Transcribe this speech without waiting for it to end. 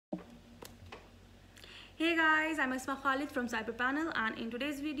Hey guys, I'm Asma Khalid from CyberPanel, and in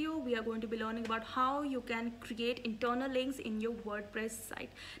today's video we are going to be learning about how you can create internal links in your WordPress site.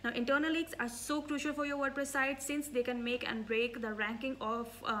 Now internal links are so crucial for your WordPress site since they can make and break the ranking of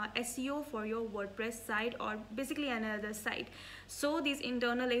SEO for your WordPress site or basically another site. So these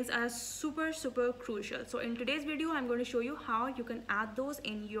internal links are super crucial. So in today's video I'm going to show you how you can add those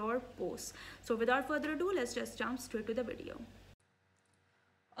in your posts. So without further ado, let's just jump straight to the video.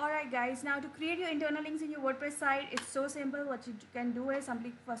 Alright guys, now to create your internal links in your WordPress site, it's so simple. What you can do is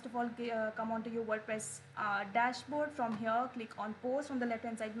simply first of all come onto your WordPress dashboard. From here, click on post from the left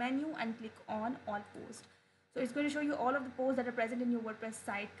hand side menu and click on all posts. So it's going to show you all of the posts that are present in your WordPress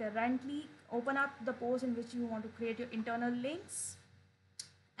site currently. Open up the post in which you want to create your internal links.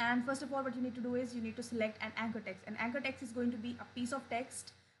 And first of all, what you need to do is you need to select an anchor text. An anchor text is going to be a piece of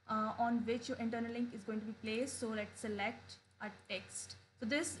text on which your internal link is going to be placed. So let's select a text. So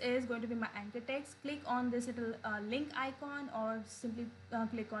this is going to be my anchor text. Click on this little link icon or simply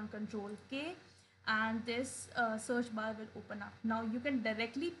click on Control K and this search bar will open up. Now you can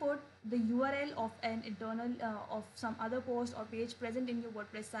directly put the URL of an internal of some other post or page present in your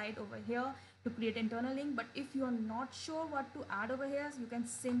WordPress site over here to create internal link. But if you're not sure what to add over here, so you can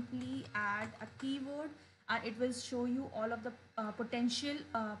simply add a keyword and it will show you all of the potential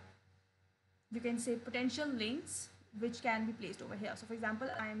you can say potential links which can be placed over here. So for example,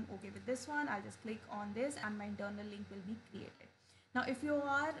 I'm okay with this one. I'll just click on this and my internal link will be created. Now if you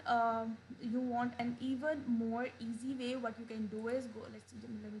are you want an even more easy way, what you can do is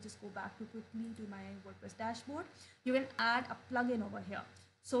let me just go back quickly to my WordPress dashboard. You can add a plugin over here.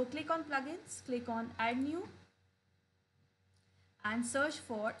 So click on plugins, click on add new and search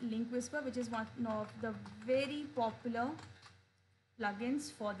for Link Whisper, which is one of the very popular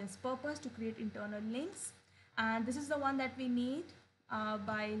plugins for this purpose to create internal links. And this is the one that we need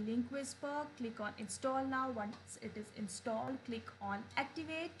by Link Whisper. Click on install now. Once it is installed, click on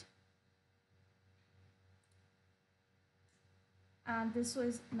activate. And this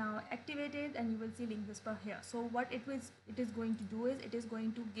is now activated and you will see Link Whisper here. So what it is going to do is it is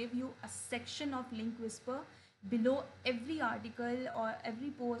going to give you a section of Link Whisper below every article or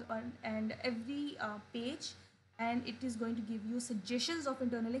every post and every page, and it is going to give you suggestions of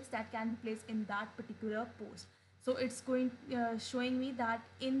internal links that can be placed in that particular post. So it's going showing me that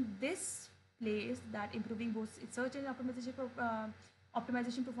in this place, that improving both search and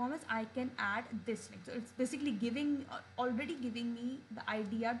optimization performance, I can add this link. So it's basically already giving me the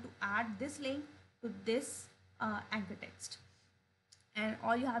idea to add this link to this anchor text. And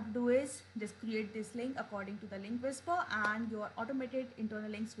all you have to do is just create this link according to the Link Whisper and your automated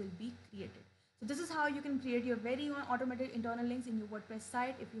internal links will be created. So this is how you can create your very own automated internal links in your WordPress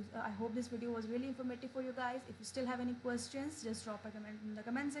site. I hope this video was really informative for you guys. If you still have any questions, just drop a comment in the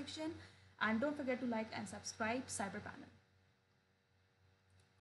comment section and don't forget to like and subscribe CyberPanel.